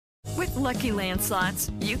With Lucky Land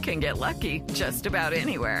Slots, you can get lucky just about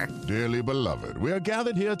anywhere. Dearly beloved, we are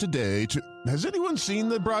gathered here today to... Has anyone seen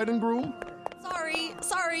the bride and groom?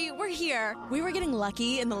 Sorry, we're here. We were getting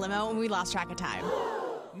lucky in the limo and we lost track of time.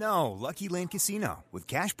 No, Lucky Land Casino, with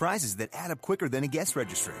cash prizes that add up quicker than a guest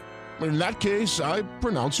registry. In that case, I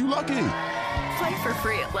pronounce you lucky. Play for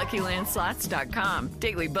free at LuckyLandSlots.com.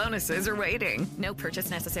 Daily bonuses are waiting. No purchase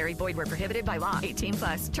necessary. Void where prohibited by law.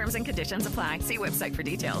 18+. Terms and conditions apply. See website for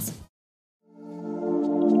details.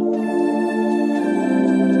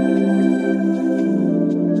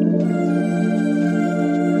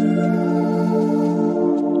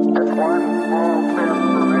 It's one small step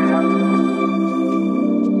for man,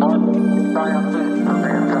 one giant leap for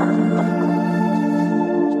mankind.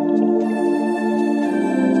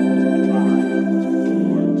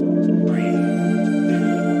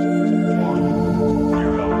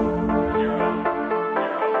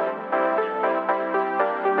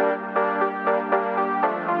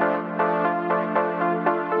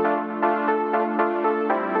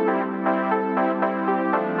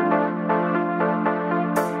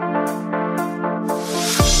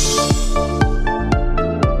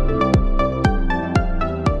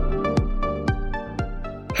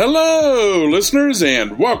 Hello, listeners,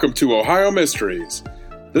 and welcome to Ohio Mysteries.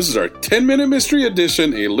 This is our 10-minute mystery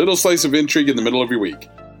edition, a little slice of intrigue in the middle of your week.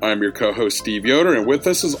 I'm your co-host, Steve Yoder, and with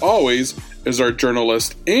us, as always, is our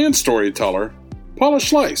journalist and storyteller, Paula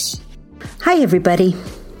Schleiss. Hi, everybody.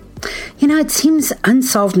 It seems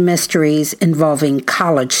unsolved mysteries involving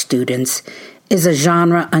college students is a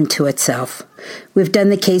genre unto itself. We've done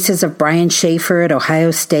the cases of Brian Schaefer at Ohio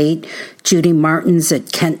State, Judy Martins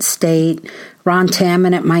at Kent State, Ron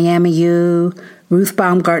Tamman at Miami U, Ruth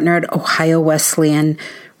Baumgartner at Ohio Wesleyan,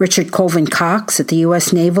 Richard Colvin Cox at the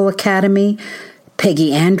U.S. Naval Academy,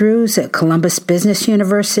 Peggy Andrews at Columbus Business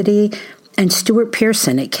University, and Stuart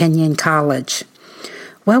Pearson at Kenyon College.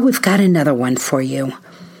 Well, we've got another one for you.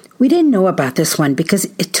 We didn't know about this one because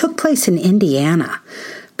it took place in Indiana,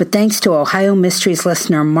 but thanks to Ohio Mysteries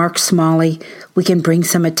listener Mark Smalley, we can bring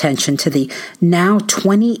some attention to the now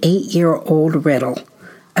 28-year-old riddle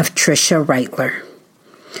of Tricia Reitler.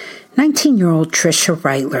 19-year-old Tricia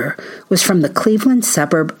Reitler was from the Cleveland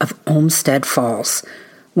suburb of Olmsted Falls,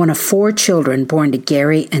 one of 4 children born to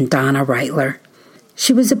Gary and Donna Reitler.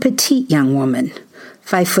 She was a petite young woman,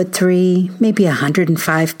 5'3", maybe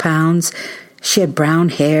 105 pounds. She had brown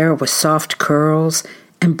hair with soft curls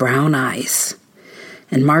and brown eyes.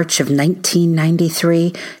 In March of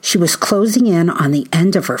 1993, she was closing in on the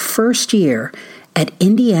end of her first year at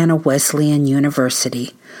Indiana Wesleyan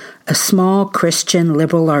University, a small Christian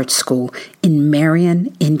liberal arts school in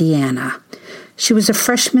Marion, Indiana. She was a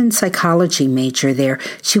freshman psychology major there.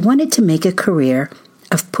 She wanted to make a career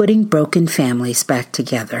of putting broken families back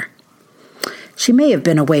together. She may have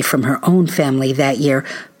been away from her own family that year,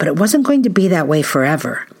 but it wasn't going to be that way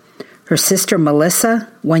forever. Her sister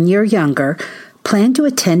Melissa, 1 year younger, planned to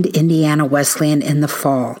attend Indiana Wesleyan in the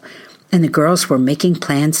fall, and the girls were making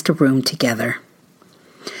plans to room together.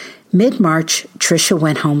 Mid-March, Tricia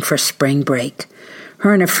went home for spring break.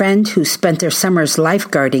 Her and a friend who spent their summers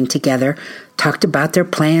lifeguarding together talked about their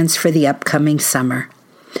plans for the upcoming summer.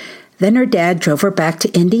 Then her dad drove her back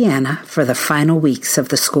to Indiana for the final weeks of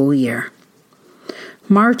the school year.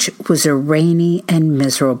 March was a rainy and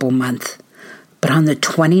miserable month, but on the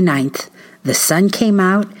 29th, the sun came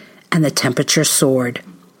out and the temperature soared.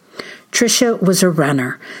 Tricia was a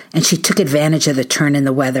runner, and she took advantage of the turn in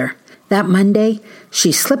the weather. That Monday,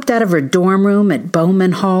 she slipped out of her dorm room at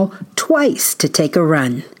Bowman Hall twice to take a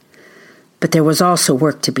run. But there was also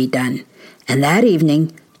work to be done, and that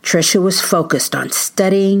evening, Tricia was focused on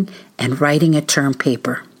studying and writing a term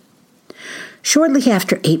paper. Shortly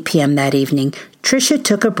after 8 p.m. that evening, Tricia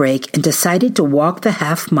took a break and decided to walk the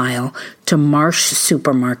half mile to Marsh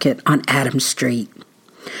Supermarket on Adams Street.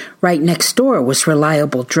 Right next door was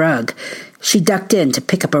Reliable Drug. She ducked in to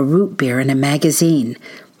pick up a root beer and a magazine,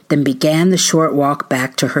 then began the short walk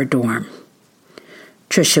back to her dorm.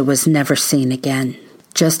 Tricia was never seen again.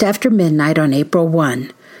 Just after midnight on April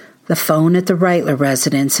 1, the phone at the Reitler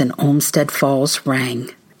residence in Olmsted Falls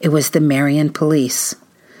rang. It was the Marion police.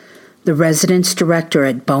 The residence director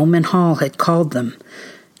at Bowman Hall had called them.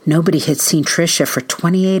 Nobody had seen Tricia for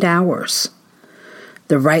 28 hours.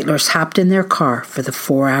 The Reitlers hopped in their car for the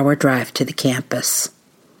 4-hour drive to the campus.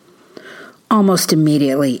 Almost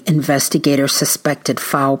immediately, investigators suspected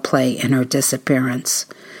foul play in her disappearance.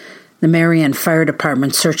 The Marion Fire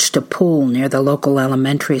Department searched a pool near the local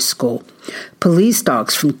elementary school. Police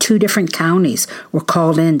dogs from 2 different counties were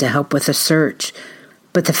called in to help with the search.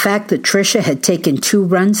 But the fact that Tricia had taken 2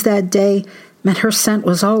 runs that day meant her scent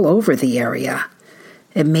was all over the area.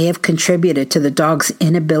 It may have contributed to the dog's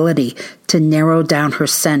inability to narrow down her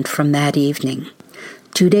scent from that evening.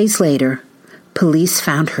 2 days later, police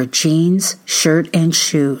found her jeans, shirt, and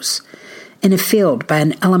shoes in a field by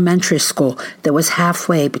an elementary school that was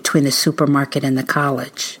halfway between the supermarket and the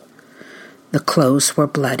college. The clothes were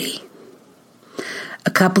bloody.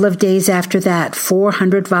 A couple of days after that,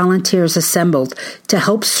 400 volunteers assembled to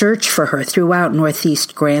help search for her throughout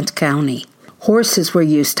northeast Grant County. Horses were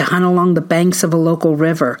used to hunt along the banks of a local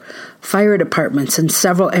river. Fire departments in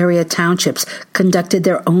several area townships conducted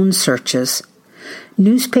their own searches.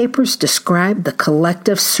 Newspapers described the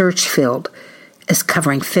collective search field as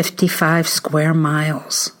covering 55 square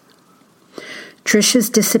miles. Tricia's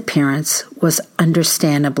disappearance was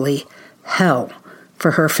understandably hell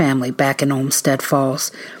for her family back in Olmsted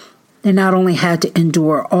Falls. They not only had to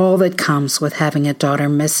endure all that comes with having a daughter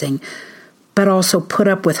missing, but also put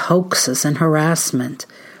up with hoaxes and harassment.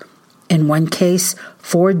 In one case,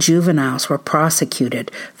 4 juveniles were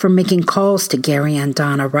prosecuted for making calls to Gary and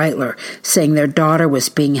Donna Reitler, saying their daughter was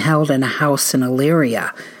being held in a house in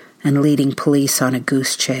Elyria and leading police on a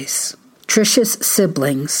goose chase. Tricia's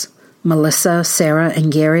siblings, Melissa, Sarah,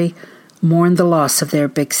 and Gary, mourned the loss of their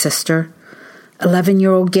big sister.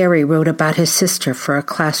 11-year-old Gary wrote about his sister for a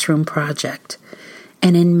classroom project.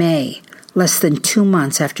 And in May, less than 2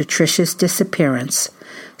 months after Tricia's disappearance,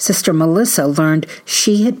 Sister Melissa learned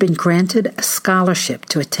she had been granted a scholarship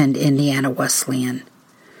to attend Indiana Wesleyan.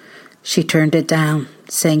 She turned it down,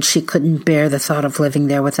 saying she couldn't bear the thought of living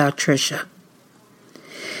there without Tricia.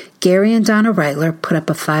 Gary and Donna Reitler put up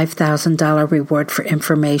a $5,000 reward for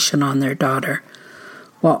information on their daughter,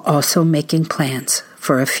 while also making plans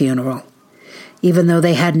for a funeral. Even though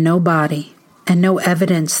they had no body and no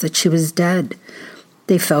evidence that she was dead,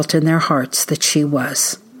 they felt in their hearts that she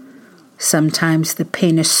was. Sometimes the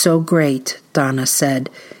pain is so great, Donna said,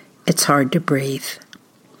 it's hard to breathe.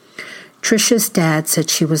 Tricia's dad said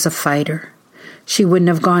she was a fighter. She wouldn't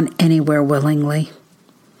have gone anywhere willingly.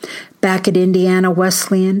 Back at Indiana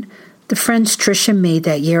Wesleyan, the friends Tricia made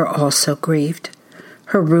that year also grieved.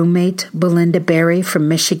 Her roommate, Belinda Berry from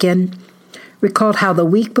Michigan, recalled how the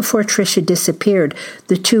week before Tricia disappeared,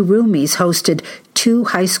 the 2 roomies hosted 2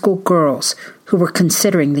 high school girls who were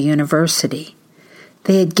considering the university.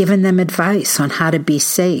 They had given them advice on how to be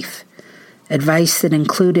safe, advice that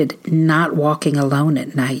included not walking alone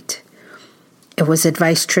at night. It was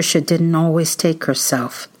advice Tricia didn't always take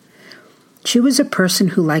herself. She was a person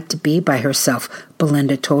who liked to be by herself,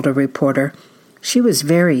 Belinda told a reporter. She was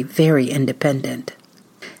very, very independent.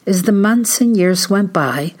 As the months and years went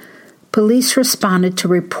by, police responded to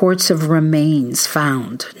reports of remains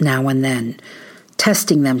found now and then,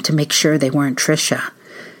 testing them to make sure they weren't Tricia.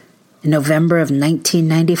 In November of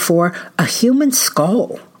 1994, a human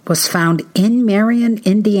skull was found in Marion,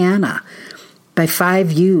 Indiana, by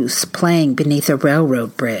 5 youths playing beneath a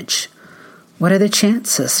railroad bridge. What are the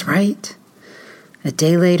chances, right? A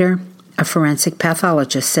day later, a forensic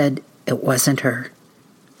pathologist said it wasn't her.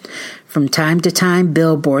 From time to time,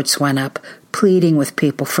 billboards went up, pleading with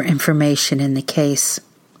people for information in the case.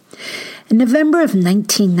 In November of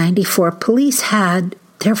 1994, police had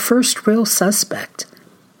their first real suspect.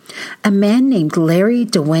 A man named Larry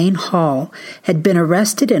Dwayne Hall had been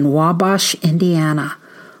arrested in Wabash, Indiana,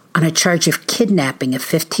 on a charge of kidnapping a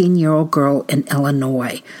 15-year-old girl in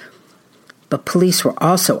Illinois. But police were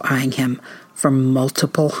also eyeing him for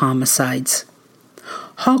multiple homicides.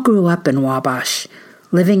 Hall grew up in Wabash,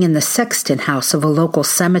 living in the Sexton house of a local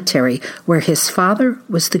cemetery where his father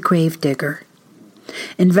was the gravedigger.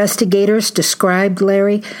 Investigators described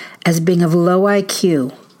Larry as being of low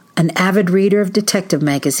IQ, an avid reader of detective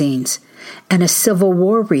magazines, and a Civil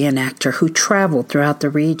War reenactor who traveled throughout the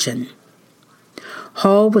region.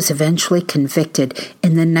 Hall was eventually convicted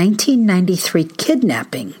in the 1993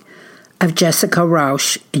 kidnapping of Jessica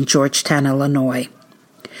Rausch in Georgetown, Illinois.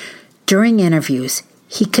 During interviews,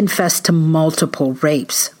 he confessed to multiple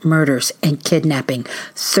rapes, murders, and kidnapping,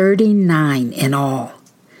 39 in all.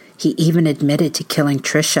 He even admitted to killing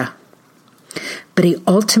Tricia. But he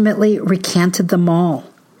ultimately recanted them all.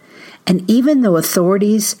 And even though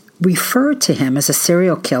authorities refer to him as a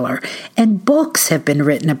serial killer, and books have been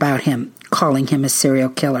written about him calling him a serial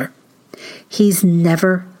killer, he's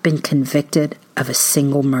never been convicted of a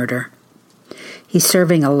single murder. He's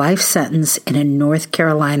serving a life sentence in a North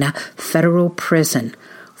Carolina federal prison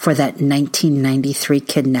for that 1993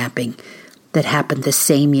 kidnapping that happened the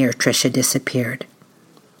same year Tricia disappeared.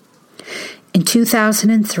 In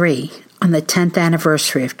 2003, on the 10th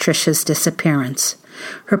anniversary of Tricia's disappearance,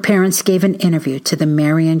 her parents gave an interview to the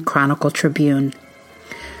Marion Chronicle-Tribune.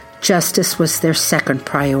 Justice was their second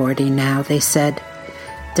priority now, they said.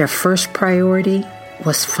 Their first priority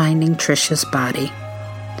was finding Tricia's body.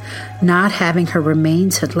 Not having her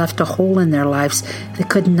remains had left a hole in their lives that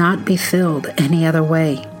could not be filled any other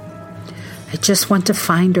way. I just want to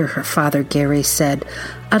find her, her father Gary said.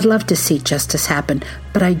 I'd love to see justice happen,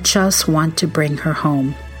 but I just want to bring her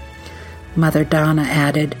home. Mother Donna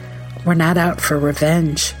added, we're not out for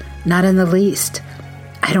revenge, not in the least.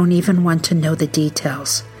 I don't even want to know the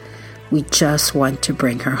details. We just want to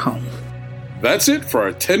bring her home. That's it for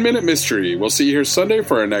our 10-minute mystery. We'll see you here Sunday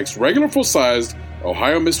for our next regular full-sized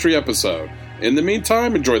Ohio Mystery episode. In the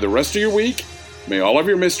meantime, enjoy the rest of your week. May all of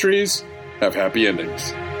your mysteries have happy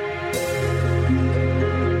endings.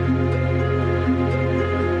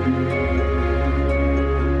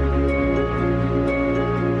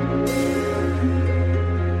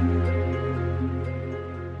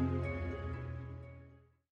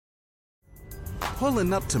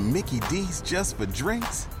 Pulling up to Mickey D's just for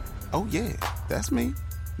drinks? Oh yeah, that's me.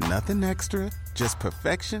 Nothing extra, just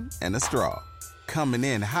perfection and a straw. Coming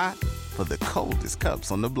in hot for the coldest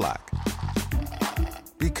cups on the block.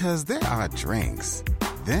 Because there are drinks.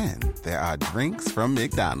 Then there are drinks from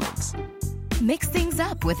McDonald's. Mix things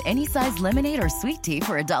up with any size lemonade or sweet tea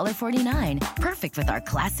for $1.49. Perfect with our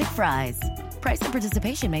classic fries. Price and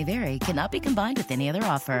participation may vary. Cannot be combined with any other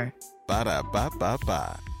offer.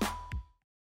 Ba-da-ba-ba-ba.